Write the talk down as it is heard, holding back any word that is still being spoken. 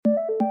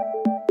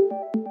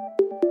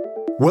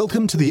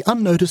Welcome to The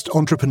Unnoticed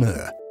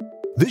Entrepreneur.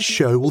 This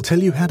show will tell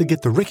you how to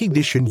get the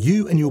recognition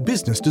you and your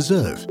business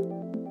deserve.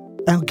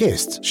 Our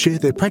guests share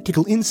their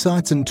practical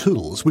insights and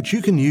tools which you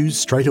can use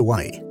straight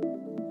away.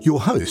 Your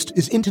host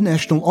is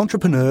international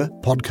entrepreneur,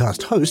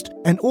 podcast host,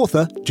 and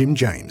author Jim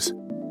James.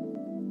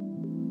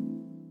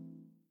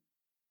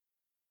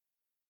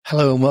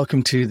 Hello and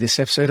welcome to this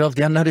episode of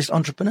The Unnoticed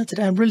Entrepreneur.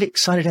 Today I'm really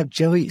excited to have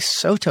Joey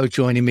Soto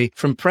joining me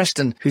from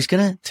Preston, who's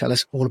going to tell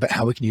us all about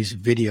how we can use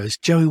videos.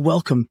 Joey,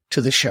 welcome to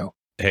the show.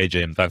 Hey,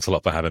 Jim. Thanks a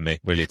lot for having me.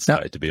 Really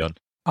excited to be on.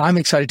 I'm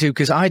excited too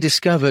because I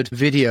discovered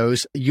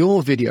videos,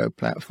 your video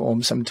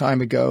platform, some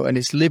time ago, and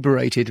it's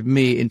liberated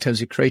me in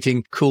terms of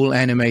creating cool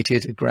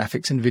animated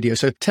graphics and videos.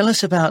 So tell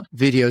us about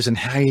videos and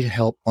how you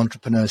help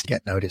entrepreneurs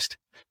get noticed.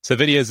 So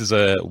Videos is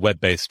a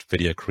web-based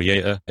video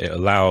creator. It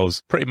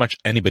allows pretty much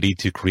anybody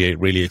to create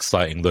really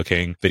exciting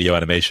looking video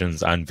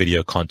animations and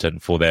video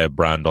content for their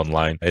brand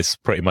online. It's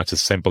pretty much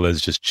as simple as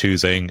just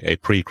choosing a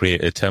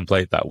pre-created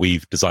template that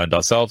we've designed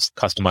ourselves,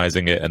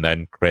 customizing it, and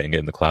then creating it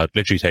in the cloud.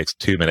 Literally takes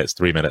 2 minutes,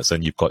 3 minutes,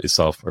 and you've got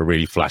yourself a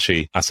really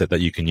flashy asset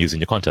that you can use in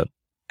your content.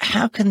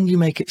 How can you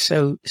make it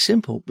so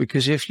simple?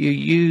 Because if you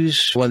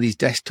use one of these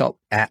desktop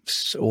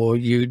apps or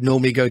you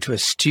normally go to a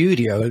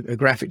studio, a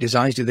graphic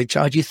design studio, they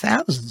charge you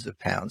thousands of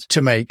pounds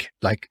to make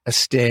like a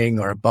sting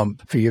or a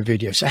bump for your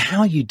video. So how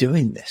are you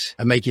doing this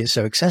and making it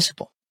so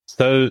accessible?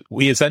 So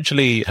we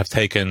essentially have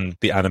taken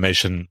the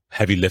animation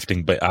heavy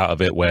lifting bit out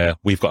of it, where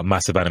we've got a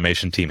massive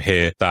animation team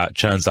here that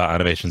churns out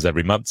animations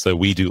every month. So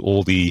we do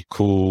all the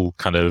cool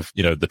kind of,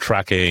 the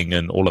tracking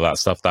and all of that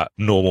stuff that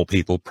normal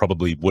people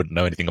probably wouldn't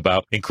know anything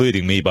about,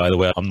 including me, by the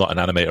way. I'm not an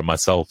animator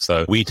myself.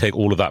 So we take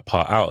all of that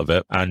part out of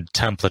it and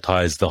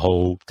templatize the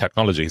whole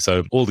technology.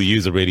 So all the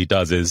user really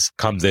does is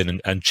comes in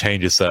and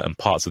changes certain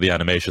parts of the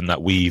animation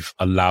that we've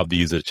allowed the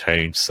user to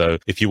change. So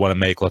if you want to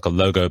make like a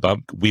logo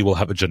bump, we will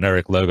have a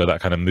generic logo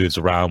that kind of moves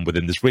around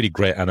within this really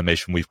great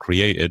animation we've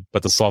created,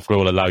 but the software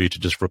will allow you to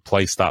just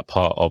replace that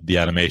part of the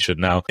animation.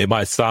 Now, it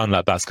might sound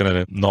like that's going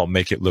to not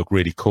make it look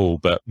really cool,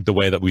 but the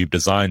way that we've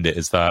designed it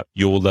is that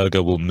your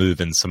logo will move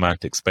in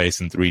semantic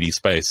space and 3D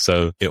space.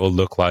 So it will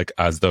look like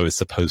as though it's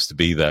supposed to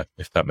be there,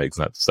 if that makes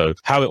sense. So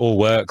how it all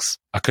works,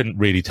 I couldn't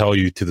really tell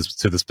you to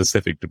the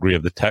specific degree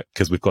of the tech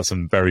because we've got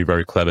some very,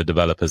 very clever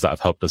developers that have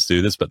helped us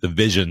do this. But the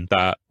vision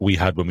that we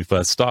had when we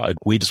first started,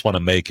 we just want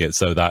to make it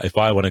so that if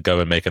I want to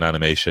go and make an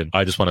animation,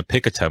 I just want to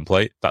pick a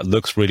template that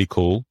looks really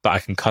cool, that I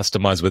can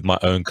customize with my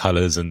own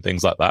colors and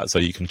things like that. So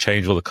you can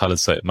change all the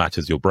colors so it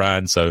matches your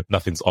brand, so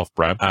nothing's off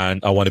brand.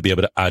 And I want to be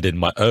able to add in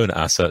my own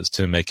assets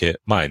to make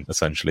it mine,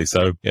 essentially.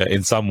 So yeah,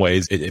 in some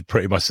ways, it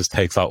pretty much just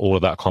takes out all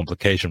of that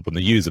complication from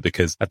the user,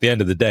 because at the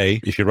end of the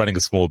day, if you're running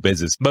a small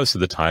business, most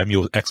of the time,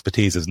 your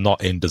expertise is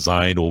not in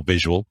design or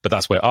visual, but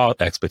that's where our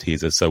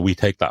expertise is. So we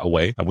take that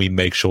away and we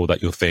make sure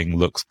that your thing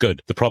looks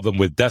good. The problem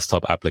with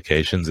desktop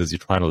applications is you're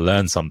trying to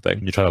learn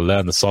something. You're trying to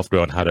learn the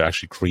software on how to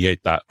actually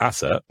create that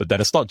asset. But then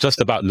it's not just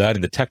about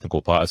learning the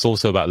technical part. It's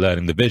also about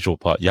learning the visual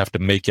part. You have to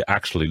make it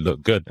actually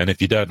look good. And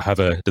if you don't have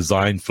a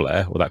design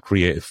flair or that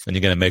creative, then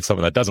you're going to make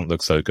something that doesn't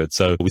look so good.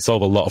 So we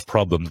solve a lot of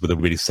problems with a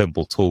really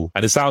simple tool.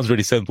 And it sounds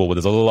really simple, but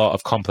there's a lot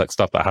of complex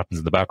stuff that happens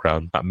in the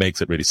background that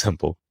makes it really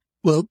simple.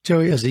 Well,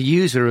 Joey, as a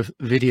user of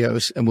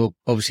videos, and we'll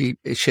obviously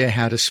share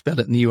how to spell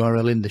it in the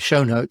URL in the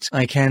show notes,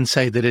 I can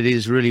say that it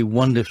is really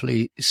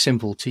wonderfully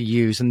simple to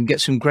use and get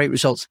some great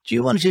results. Do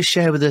you want to just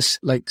share with us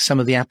like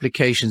some of the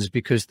applications?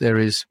 Because there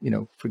is,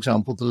 for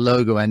example, the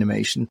logo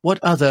animation. What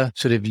other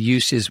sort of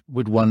uses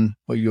would one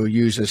or your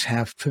users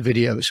have for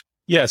videos?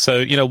 Yeah.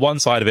 So, one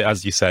side of it,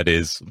 as you said,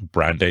 is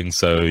branding.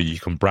 So you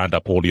can brand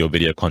up all your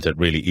video content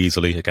really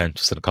easily, again,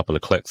 just in a couple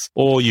of clicks.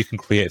 Or you can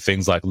create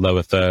things like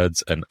lower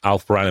thirds and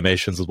alpha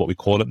animations is what we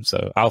call them.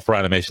 So alpha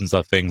animations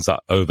are things that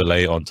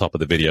overlay on top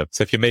of the video.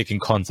 So if you're making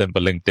content for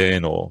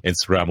LinkedIn or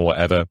Instagram or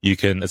whatever, you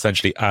can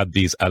essentially add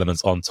these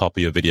elements on top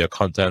of your video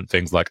content,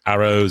 things like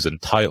arrows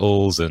and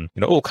titles and,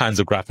 all kinds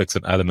of graphics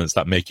and elements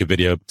that make your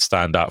video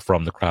stand out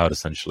from the crowd,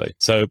 essentially.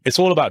 So it's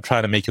all about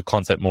trying to make your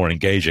content more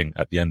engaging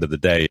at the end of the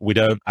day. We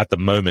don't, at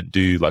the moment,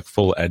 do like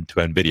full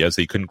end-to-end video,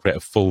 so you couldn't create a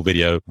full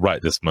video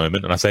right this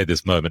moment. And I say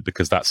this moment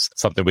because that's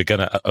something we're going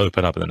to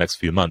open up in the next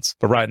few months.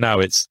 But right now,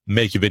 it's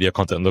make your video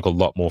content look a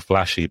lot more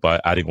flashy by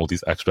adding all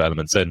these extra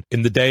elements in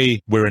the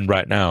day we're in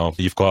right now.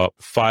 You've got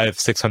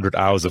 500-600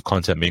 hours of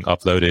content being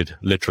uploaded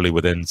literally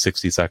within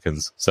 60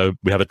 seconds. So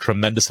we have a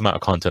tremendous amount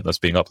of content that's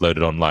being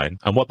uploaded online.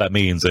 And what that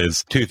means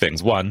is two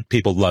things. One,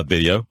 people love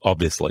video,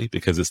 obviously,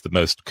 because it's the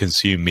most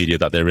consumed media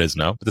that there is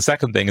now. But the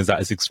second thing is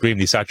that it's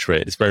extremely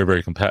saturated. It's very,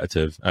 very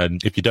competitive. And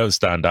if you don't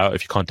stand out,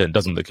 if your content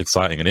doesn't look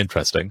exciting and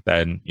interesting,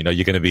 then, you're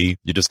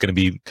just going to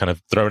be kind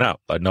of thrown out.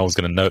 Like no one's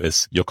going to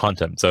notice your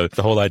content. So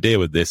the whole idea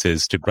with this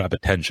is to grab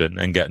attention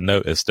and get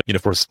noticed.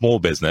 For a small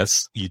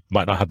business, you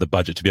might not have the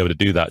budget to be able to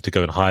do that, to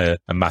go and hire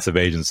a massive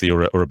agency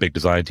or a big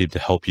design team to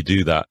help you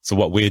do that. So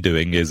what we're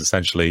doing is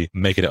essentially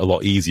making it a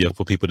lot easier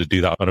for people to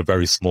do that on a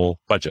very small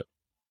budget.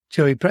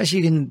 Joey, perhaps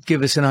you can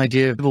give us an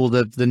idea of all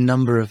the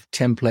number of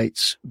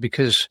templates,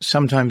 because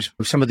sometimes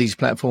some of these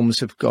platforms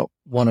have got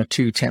one or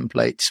two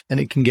templates and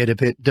it can get a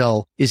bit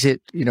dull. Is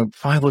it,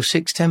 5 or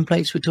 6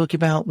 templates we're talking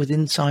about with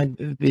inside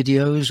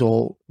videos,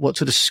 or what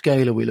sort of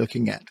scale are we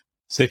looking at?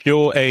 So if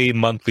you're a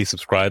monthly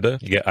subscriber,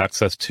 you get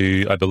access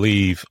to, I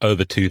believe,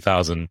 over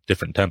 2,000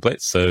 different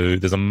templates. So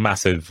there's a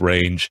massive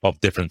range of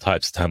different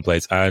types of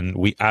templates, and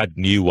we add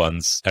new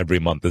ones every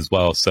month as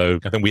well. So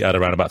I think we add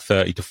around about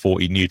 30 to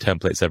 40 new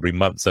templates every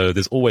month. So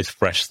there's always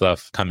fresh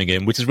stuff coming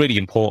in, which is really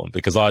important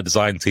because our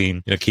design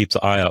team, keeps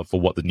an eye out for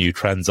what the new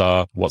trends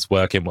are, what's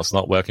working, what's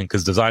not working,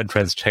 because design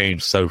trends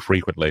change so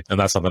frequently. And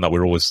that's something that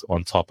we're always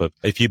on top of.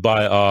 If you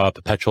buy our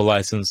perpetual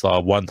license,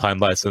 our one-time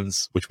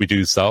license, which we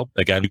do sell,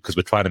 again, because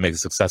we're trying to make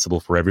accessible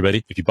for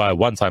everybody. If you buy a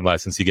one-time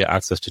license, you get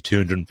access to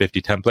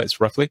 250 templates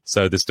roughly.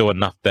 So there's still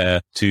enough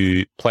there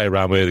to play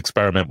around with,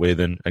 experiment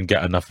with, and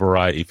get enough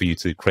variety for you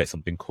to create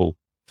something cool.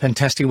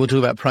 Fantastic. We'll talk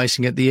about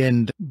pricing at the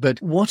end. But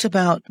what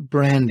about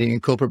branding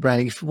and corporate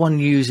branding? If one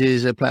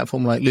uses a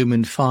platform like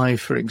Lumen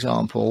 5, for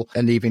example,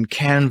 and even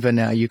Canva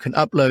now, you can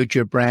upload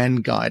your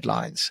brand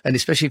guidelines. And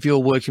especially if you're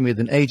working with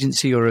an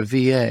agency or a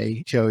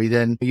VA, Joey,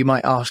 then you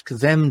might ask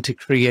them to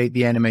create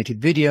the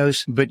animated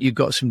videos, but you've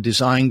got some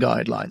design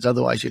guidelines.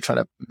 Otherwise, you're trying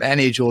to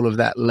manage all of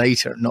that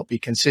later and not be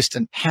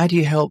consistent. How do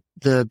you help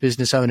the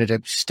business owner to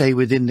stay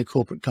within the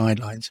corporate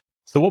guidelines?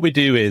 So what we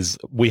do is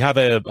we have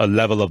a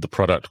level of the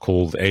product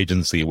called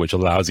agency, which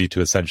allows you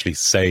to essentially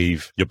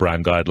save your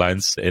brand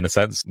guidelines in a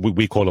sense.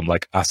 We call them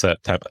like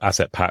asset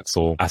packs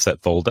or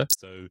asset folder.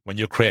 So when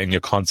you're creating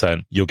your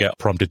content, you'll get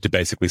prompted to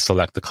basically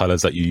select the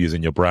colors that you use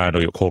in your brand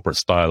or your corporate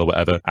style or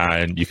whatever.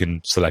 And you can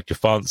select your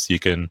fonts, you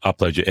can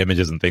upload your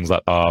images and things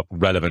that are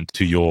relevant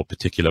to your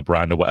particular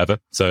brand or whatever.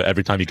 So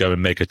every time you go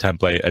and make a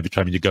template, every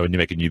time you go and you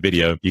make a new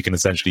video, you can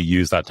essentially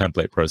use that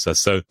template process.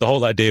 So the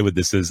whole idea with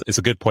this is, it's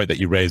a good point that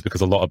you raise,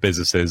 because a lot of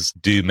businesses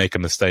do make a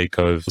mistake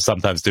of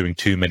sometimes doing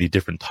too many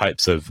different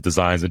types of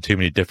designs and too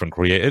many different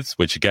creatives,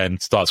 which again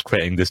starts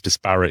creating this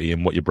disparity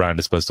in what your brand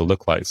is supposed to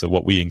look like. So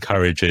what we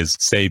encourage is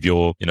save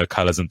your,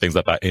 colors and things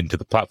like that into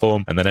the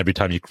platform. And then every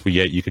time you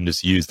create, you can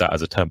just use that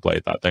as a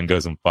template that then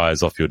goes and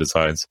fires off your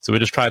designs. So we're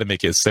just trying to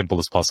make it as simple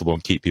as possible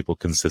and keep people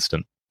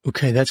consistent.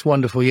 Okay, that's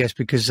wonderful. Yes,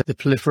 because the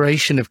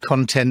proliferation of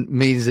content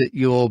means that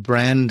your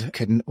brand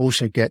can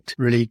also get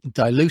really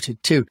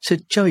diluted too. So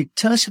Joey,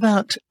 tell us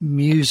about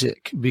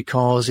music,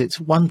 because it's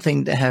one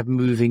thing to have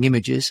moving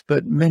images,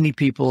 but many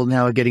people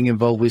now are getting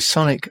involved with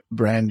sonic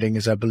branding,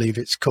 as I believe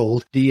it's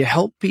called. Do you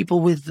help people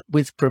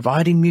with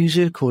providing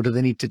music, or do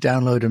they need to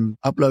download and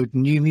upload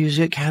new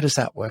music? How does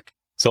that work?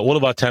 So all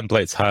of our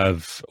templates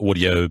have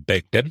audio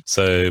baked in.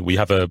 So we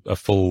have a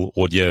full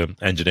audio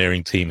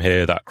engineering team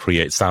here that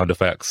creates sound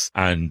effects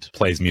and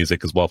plays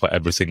music as well for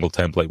every single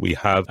template we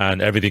have.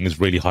 And everything is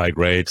really high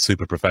grade,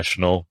 super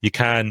professional. You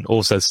can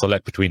also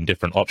select between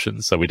different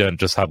options. So we don't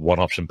just have one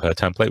option per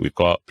template. We've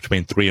got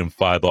between 3 and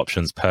 5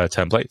 options per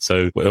template.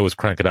 So we're always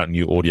cranking out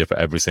new audio for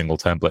every single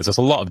template. So there's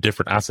a lot of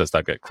different assets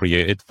that get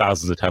created,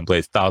 thousands of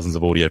templates, thousands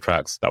of audio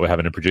tracks that we're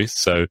having to produce.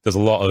 So there's a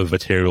lot of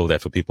material there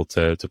for people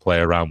to play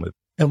around with.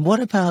 And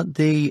what about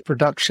the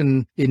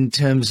production in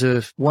terms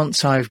of,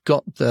 once I've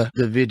got the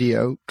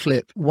video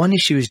clip, one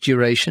issue is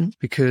duration,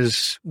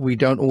 because we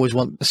don't always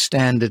want the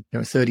standard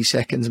 30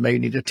 seconds, maybe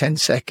need a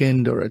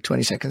 10-second or a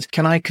 20 seconds.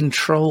 Can I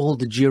control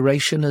the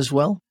duration as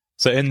well?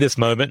 So in this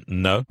moment,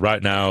 no.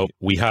 Right now,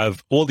 we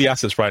have all the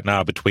assets right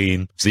now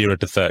between 0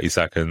 to 30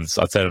 seconds.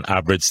 I'd say on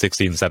average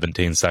 16,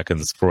 17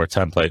 seconds for a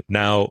template.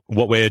 Now,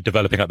 what we're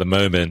developing at the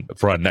moment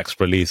for our next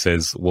release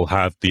is we'll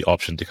have the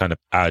option to kind of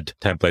add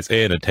templates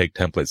in and take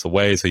templates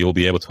away. So you'll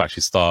be able to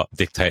actually start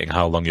dictating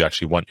how long you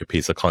actually want your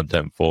piece of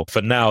content for.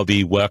 For now,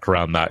 the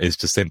workaround that is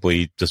to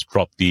simply just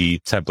drop the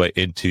template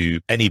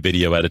into any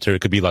video editor.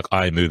 It could be like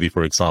iMovie,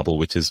 for example,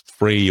 which is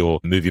free, or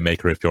Movie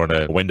Maker if you're on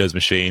a Windows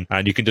machine,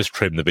 and you can just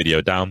trim the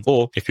video down.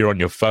 Or if you're on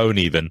your phone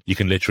even, you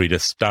can literally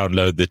just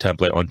download the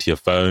template onto your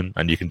phone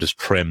and you can just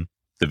trim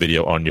the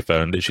video on your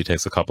phone. It literally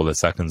takes a couple of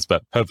seconds,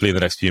 but hopefully in the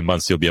next few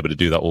months, you'll be able to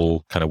do that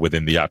all kind of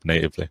within the app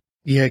natively.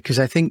 Yeah, because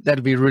I think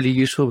that'd be really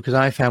useful, because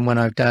I found when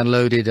I've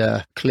downloaded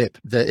a clip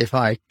that if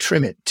I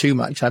trim it too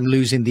much, I'm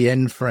losing the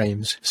end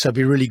frames. So it'd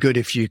be really good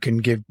if you can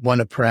give one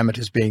of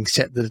parameters being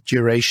set the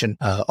duration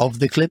of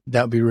the clip.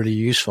 That would be really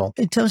useful.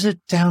 In terms of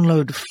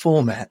download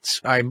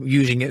formats, I'm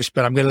using it,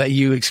 but I'm going to let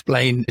you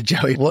explain,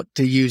 Joey, what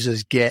do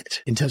users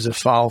get in terms of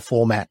file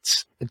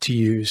formats to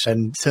use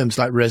and terms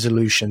like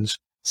resolutions?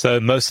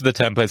 So most of the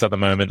templates at the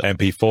moment,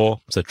 MP4,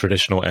 so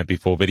traditional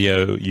MP4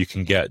 video. You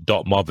can get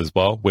 .mov as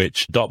well,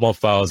 which .mov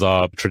files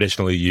are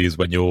traditionally used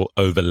when you're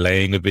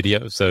overlaying a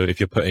video. So if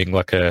you're putting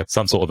like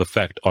some sort of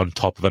effect on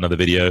top of another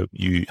video,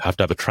 you have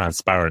to have a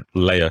transparent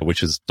layer,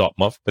 which is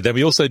 .mov. But then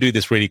we also do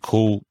this really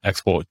cool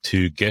export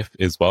to GIF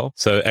as well.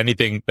 So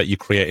anything that you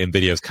create in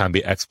videos can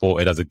be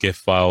exported as a GIF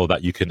file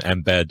that you can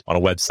embed on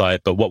a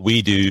website. But what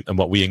we do and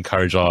what we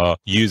encourage our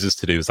users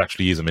to do is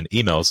actually use them in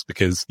emails,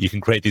 because you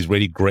can create these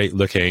really great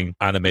looking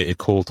animated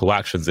call to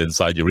actions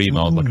inside your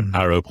email, like an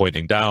arrow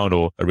pointing down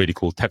or a really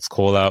cool text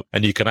call out.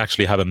 And you can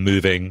actually have a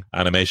moving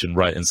animation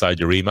right inside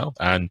your email.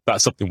 And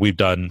that's something we've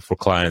done for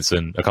clients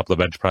and a couple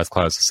of enterprise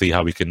clients to see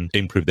how we can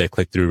improve their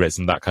click-through rates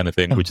and that kind of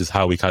thing, which is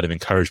how we kind of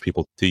encourage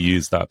people to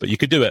use that. But you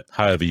could do it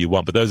however you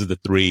want. But those are the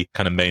three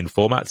kind of main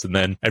formats. And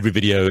then every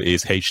video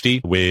is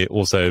HD. We're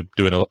also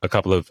doing a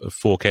couple of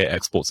 4K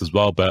exports as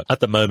well. But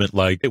at the moment,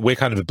 like, we're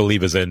kind of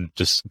believers in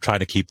just trying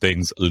to keep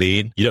things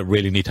lean. You don't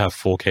really need to have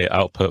 4K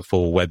output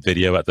for web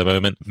video at the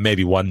moment.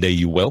 Maybe one day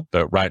you will,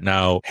 but right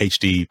now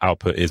HD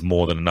output is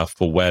more than enough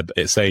for web.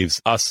 It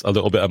saves us a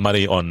little bit of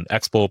money on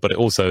export, but it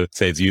also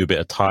saves you a bit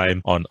of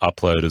time on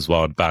upload as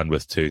well and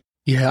bandwidth too.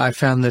 Yeah, I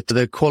found that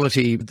the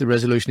quality, the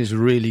resolution is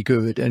really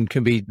good and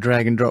can be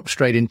drag and drop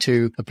straight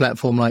into a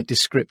platform like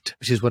Descript,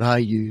 which is what I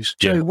use.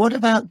 Yeah. So what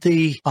about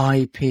the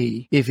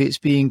IP? If it's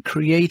being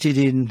created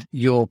in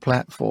your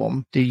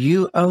platform, do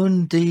you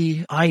own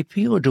the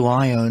IP or do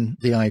I own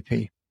the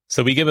IP?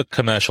 So we give a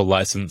commercial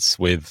license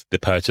with the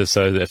purchase.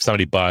 So if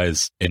somebody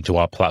buys into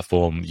our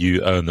platform,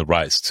 you own the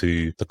rights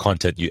to the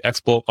content you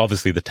export.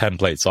 Obviously, the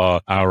templates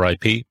are our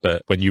IP,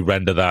 but when you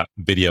render that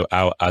video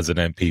out as an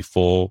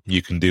MP4,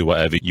 you can do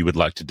whatever you would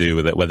like to do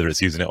with it, whether it's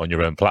using it on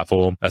your own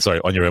platform,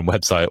 on your own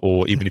website,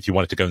 or even if you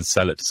wanted to go and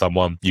sell it to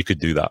someone, you could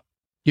do that.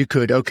 You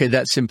could. Okay,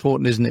 that's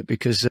important, isn't it?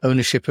 Because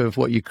ownership of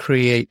what you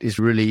create is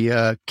really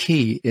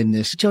key in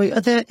this. Joey, are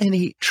there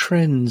any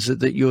trends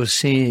that you're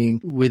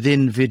seeing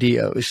within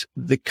videos,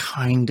 the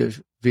kind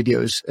of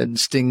videos and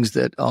things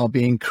that are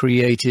being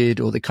created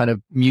or the kind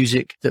of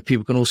music that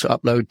people can also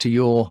upload to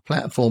your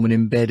platform and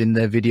embed in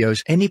their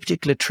videos? Any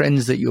particular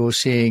trends that you're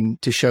seeing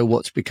to show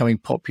what's becoming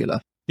popular?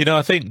 You know,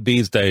 I think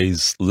these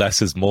days,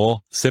 less is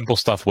more. Simple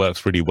stuff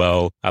works really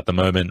well at the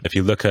moment. If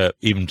you look at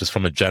even just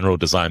from a general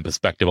design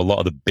perspective, a lot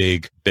of the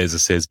big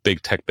businesses,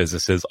 big tech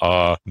businesses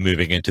are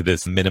moving into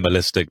this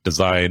minimalistic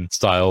design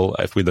style.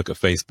 If we look at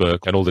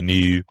Facebook and all the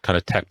new kind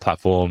of tech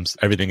platforms,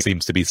 everything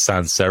seems to be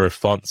sans serif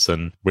fonts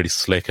and really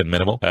slick and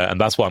minimal.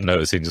 And that's what I'm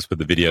noticing just with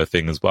the video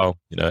thing as well.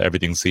 You know,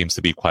 everything seems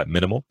to be quite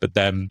minimal. But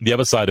then the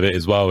other side of it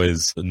as well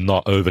is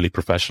not overly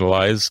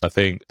professionalized. I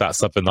think that's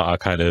something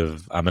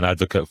that I'm an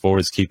advocate for,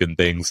 is keeping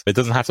things. It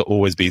doesn't have to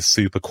always be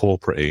super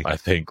corporate-y. I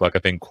think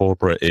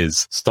corporate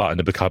is starting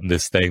to become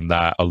this thing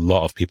that a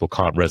lot of people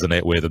can't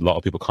resonate with, a lot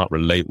of people can't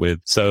relate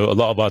with. So a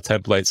lot of our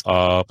templates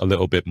are a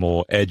little bit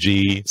more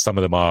edgy. Some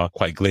of them are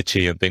quite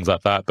glitchy and things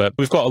like that. But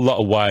we've got a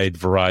lot of wide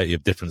variety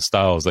of different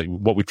styles. Like,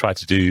 what we try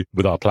to do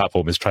with our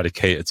platform is try to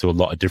cater to a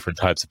lot of different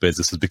types of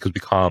businesses, because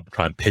we can't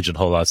try and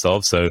pigeonhole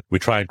ourselves. So we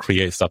try and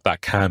create stuff that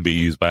can be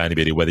used by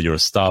anybody, whether you're a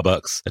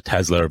Starbucks, a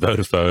Tesla, a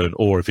Vodafone,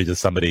 or if you're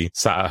just somebody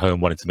sat at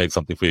home wanting to make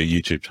something for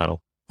your YouTube channel.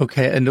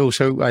 Okay. And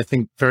also, I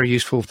think very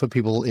useful for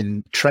people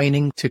in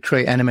training to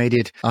create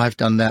animated. I've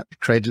done that,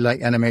 created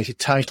like animated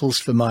titles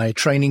for my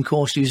training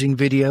course using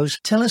videos.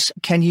 Tell us,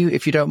 can you,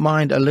 if you don't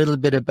mind, a little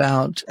bit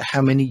about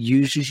how many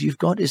users you've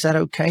got? Is that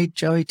okay,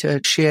 Joey,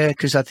 to share?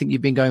 Because I think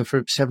you've been going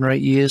for 7 or 8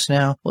 years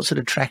now. What sort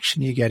of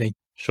traction are you getting?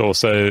 Sure.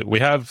 So we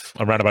have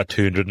around about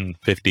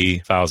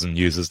 250,000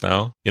 users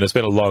now. You know, it's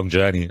been a long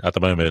journey at the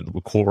moment.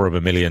 We're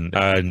 250,000,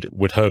 and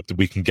would hope that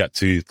we can get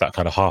to that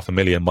kind of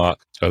 500,000 mark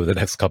over the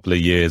next couple of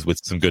years with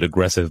some good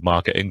aggressive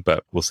marketing,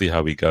 but we'll see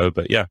how we go.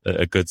 But yeah,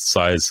 a good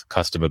size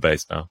customer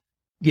base now.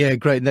 Yeah,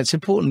 great. And that's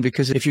important,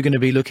 because if you're going to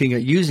be looking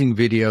at using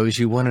videos,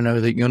 you want to know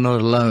that you're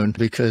not alone,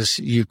 because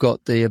you've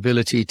got the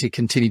ability to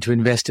continue to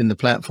invest in the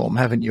platform,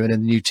 haven't you? And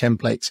in the new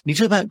templates. You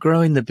talk about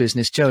growing the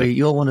business. Joey,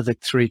 you're one of the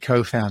 3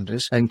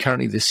 co-founders and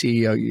currently the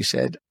CEO, you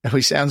said,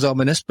 which sounds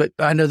ominous, but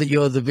I know that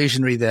you're the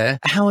visionary there.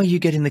 How are you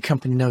getting the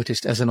company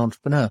noticed as an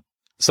entrepreneur?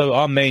 So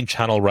our main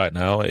channel right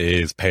now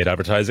is paid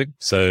advertising.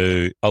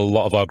 So a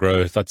lot of our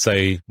growth, I'd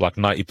say like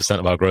 90%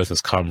 of our growth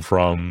has come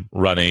from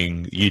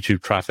running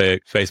YouTube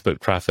traffic, Facebook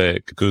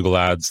traffic, Google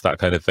ads, that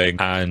kind of thing.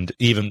 And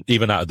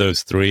even out of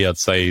those 3, I'd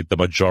say the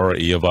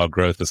majority of our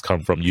growth has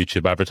come from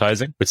YouTube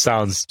advertising, which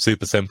sounds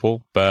super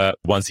simple. But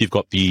once you've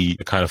got the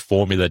kind of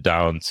formula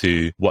down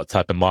to what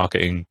type of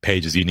marketing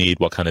pages you need,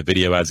 what kind of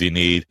video ads you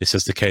need, it's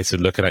just a case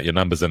of looking at your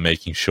numbers and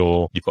making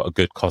sure you've got a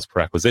good cost per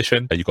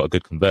acquisition, you've got a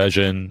good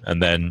conversion,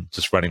 and then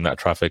just running that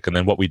traffic. And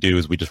then what we do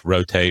is we just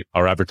rotate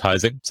our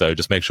advertising. So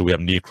just make sure we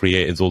have new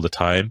creators all the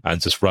time and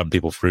just run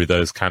people through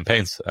those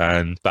campaigns.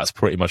 And that's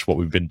pretty much what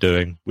we've been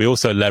doing. We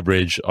also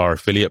leverage our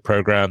affiliate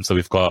program. So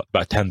we've got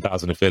about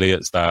 10,000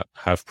 affiliates that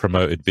have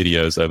promoted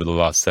videos over the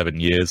last 7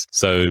 years.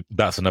 So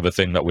that's another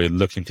thing that we're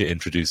looking to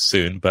introduce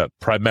soon. But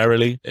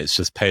primarily, it's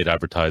just paid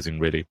advertising,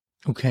 really.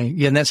 Okay.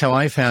 Yeah. And that's how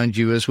I found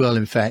you as well.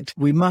 In fact,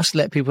 we must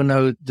let people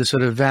know the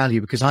sort of value,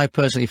 because I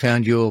personally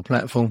found your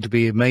platform to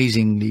be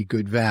amazingly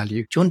good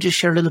value. Do you want to just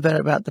share a little bit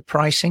about the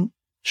pricing?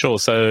 Sure.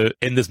 So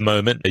in this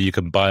moment, you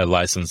can buy a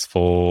license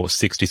for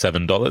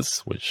 $67,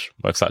 which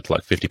works out to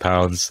like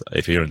 £50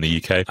 if you're in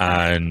the UK.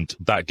 And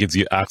that gives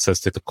you access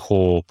to the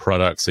core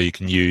product. So you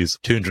can use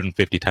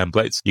 250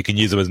 templates. You can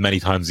use them as many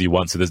times as you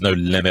want. So there's no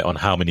limit on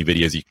how many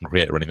videos you can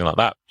create or anything like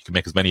that. You can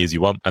make as many as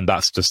you want, and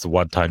that's just a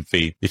one-time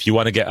fee. If you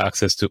want to get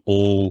access to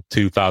all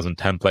 2,000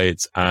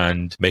 templates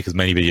and make as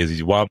many videos as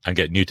you want and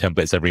get new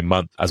templates every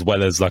month, as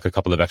well as like a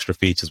couple of extra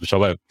features, which I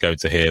won't go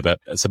into here, but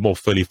it's a more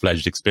fully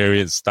fledged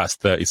experience. That's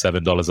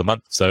 $37 a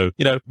month. So,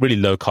 really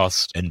low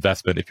cost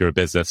investment if you're a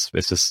business.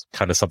 It's just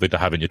kind of something to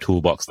have in your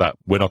toolbox that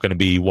we're not going to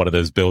be one of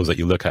those bills that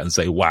you look at and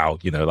say, wow,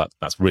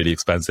 that's really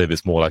expensive.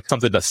 It's more like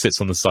something that sits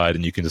on the side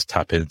and you can just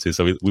tap into.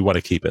 So we want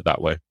to keep it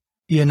that way.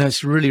 Yeah, no,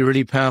 it's really,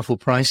 really powerful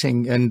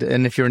pricing. And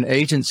if you're an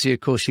agency,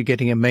 of course, you're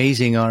getting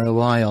amazing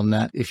ROI on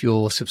that if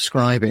you're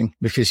subscribing,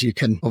 because you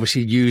can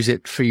obviously use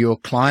it for your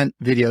client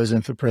videos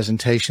and for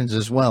presentations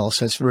as well.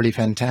 So it's really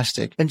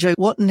fantastic. And Joe,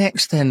 what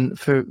next then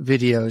for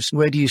videos?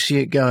 Where do you see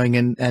it going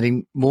and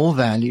adding more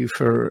value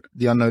for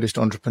the unnoticed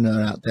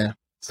entrepreneur out there?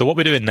 So what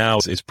we're doing now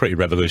is pretty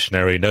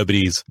revolutionary.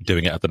 Nobody's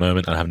doing it at the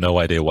moment, and I have no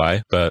idea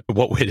why. But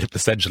what we're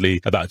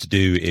essentially about to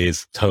do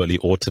is totally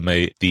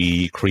automate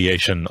the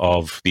creation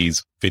of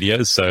these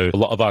videos. So a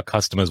lot of our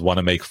customers want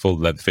to make full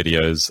length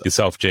videos.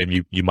 Yourself, Jim,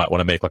 you might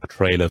want to make like a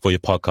trailer for your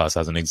podcast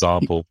as an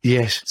example.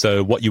 Yes.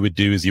 So what you would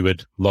do is you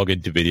would log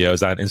into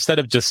videos, and instead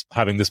of just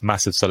having this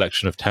massive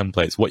selection of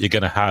templates, what you're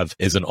going to have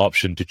is an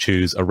option to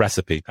choose a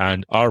recipe.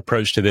 And our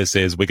approach to this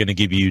is we're going to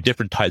give you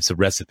different types of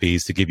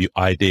recipes to give you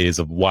ideas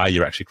of why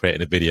you're actually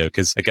creating a video.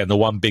 Because again, the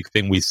one big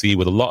thing we see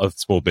with a lot of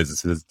small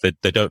businesses is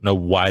that they don't know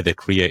why they're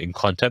creating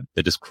content.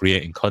 They're just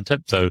creating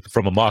content. So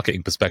from a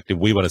marketing perspective,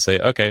 we want to say,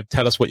 okay,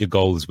 tell us what your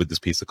goal is with this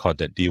piece of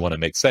content. Do you want to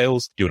make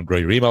sales? Do you want to grow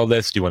your email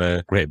list? Do you want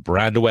to create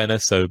brand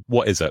awareness? So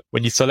what is it?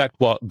 When you select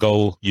what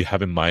goal you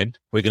have in mind,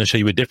 we're going to show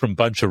you a different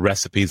bunch of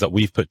recipes that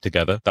we've put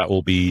together that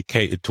will be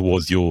catered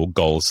towards your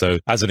goals. So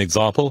as an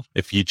example,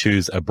 if you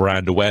choose a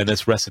brand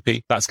awareness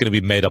recipe, that's going to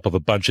be made up of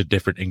a bunch of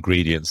different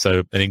ingredients.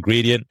 So an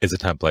ingredient is a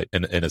template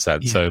in a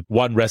sense. Yeah. So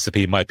one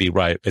recipe might be,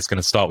 right, it's going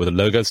to start with a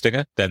logo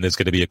stinger. Then there's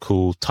going to be a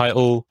cool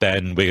title.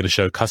 Then we're going to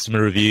show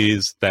customer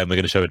reviews. Then we're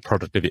going to show a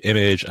product of your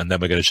image. And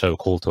then we're going to show a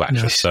call to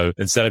action. Nice. So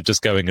instead of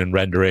just going and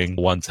rendering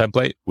one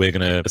template, we're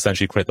going to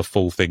essentially create the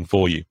full thing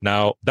for you.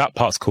 Now that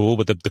part's cool,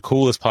 but the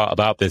coolest part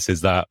about this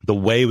is that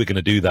the way we're going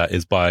to do that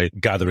is by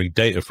gathering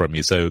data from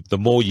you. So the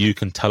more you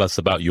can tell us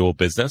about your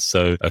business.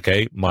 So,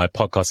 okay, my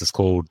podcast is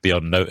called The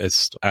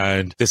Unnoticed,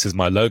 and this is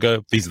my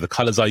logo. These are the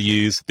colors I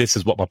use. This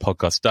is what my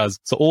podcast does.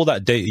 So all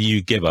that data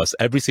you give us,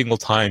 every single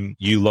time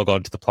you log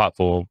on to the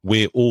platform,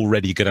 we're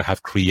already going to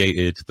have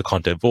created the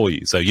content for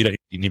you. So you don't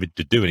need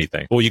to do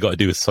anything. All you got to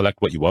do is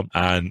select what you want,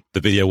 and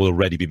the video will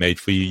already be made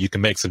for you. You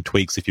can make some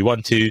tweaks if you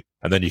want to,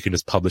 and then you can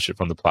just publish it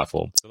from the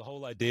platform. So the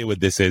whole idea with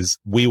this is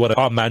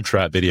our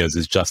mantra at videos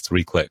is just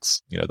 3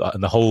 clicks,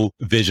 and the whole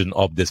vision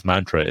of this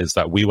mantra is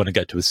that we want to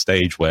get to a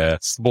stage where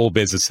small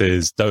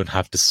businesses don't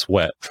have to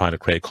sweat trying to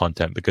create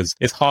content, because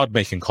it's hard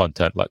making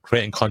content. Like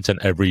creating content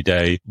every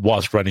day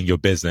whilst running your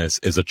business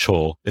is a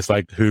chore. It's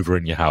like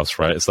hoovering your house,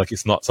 right? It's like,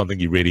 it's not something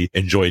you really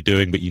enjoy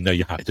doing, but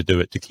you have to do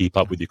it to keep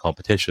up with your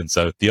competition.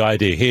 So the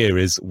idea here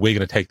is we're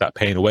going to take that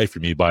pain away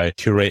from you by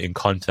curating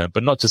content,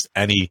 but not just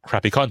any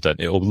crappy content.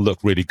 It will look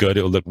really good.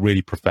 It will look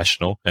really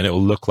professional, and it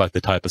will look like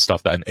the type of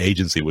stuff that an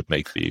agency would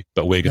make for you.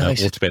 But we're going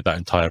to automate that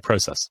entire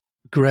process.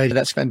 Great.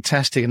 That's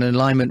fantastic. And in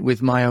alignment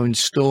with my own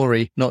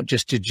story, not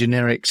just a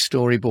generic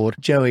storyboard.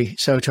 Joey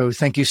Soto,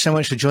 thank you so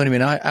much for joining me.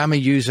 And I'm a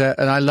user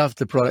and I love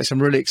the products.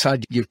 I'm really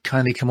excited you've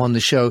kindly come on the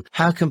show.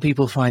 How can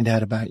people find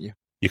out about you?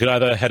 You could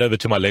either head over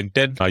to my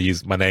LinkedIn. I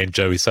use my name,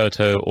 Joey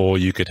Soto, or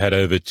you could head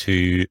over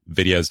to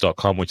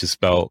videos.com, which is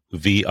spelled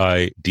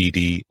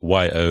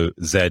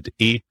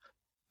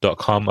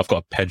VIDDYOZE.com. I've got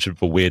a penchant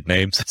for weird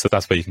names. So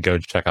that's where you can go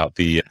and check out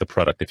the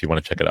product if you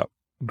want to check it out.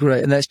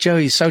 Great. And that's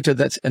Joey Soto.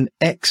 That's an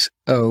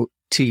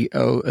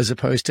XOTO as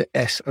opposed to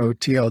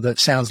SOTO. That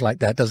sounds like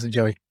that, doesn't it,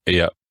 Joey?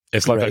 Yeah.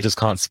 It's like I just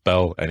can't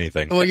spell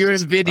anything. Well, you're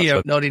in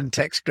video, not in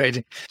text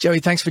grading. Joey,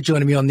 thanks for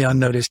joining me on The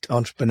Unnoticed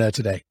Entrepreneur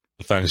today.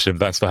 Thanks, Jim.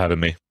 Thanks for having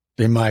me.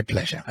 Been my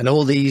pleasure. And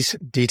all these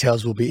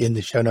details will be in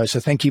the show notes.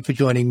 So thank you for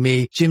joining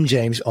me, Jim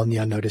James, on The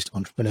Unnoticed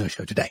Entrepreneur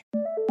Show today.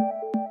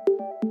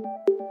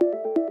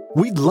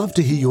 We'd love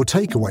to hear your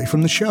takeaway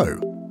from the show.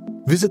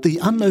 Visit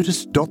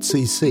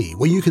theunnoticed.cc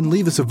where you can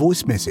leave us a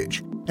voice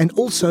message and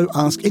also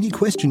ask any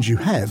questions you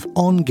have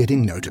on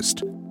getting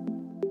noticed.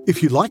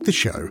 If you like the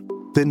show,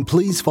 then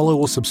please follow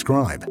or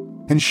subscribe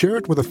and share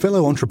it with a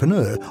fellow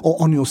entrepreneur or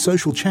on your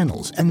social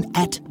channels and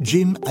at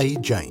Jim A.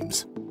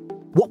 James.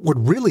 What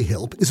would really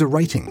help is a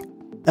rating.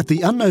 At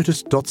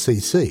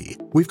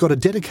theunnoticed.cc, we've got a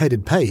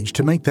dedicated page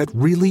to make that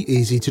really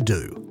easy to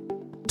do.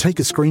 Take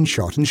a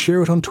screenshot and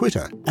share it on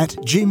Twitter at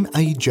Jim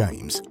A.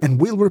 James, and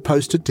we'll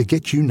repost it to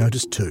get you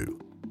noticed too.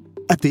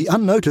 At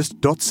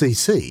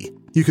theunnoticed.cc,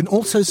 you can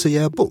also see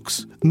our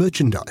books,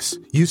 merchandise,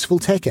 useful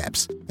tech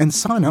apps, and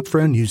sign up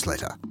for our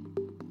newsletter.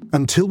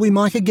 Until we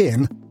mic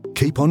again,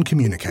 keep on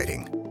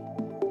communicating.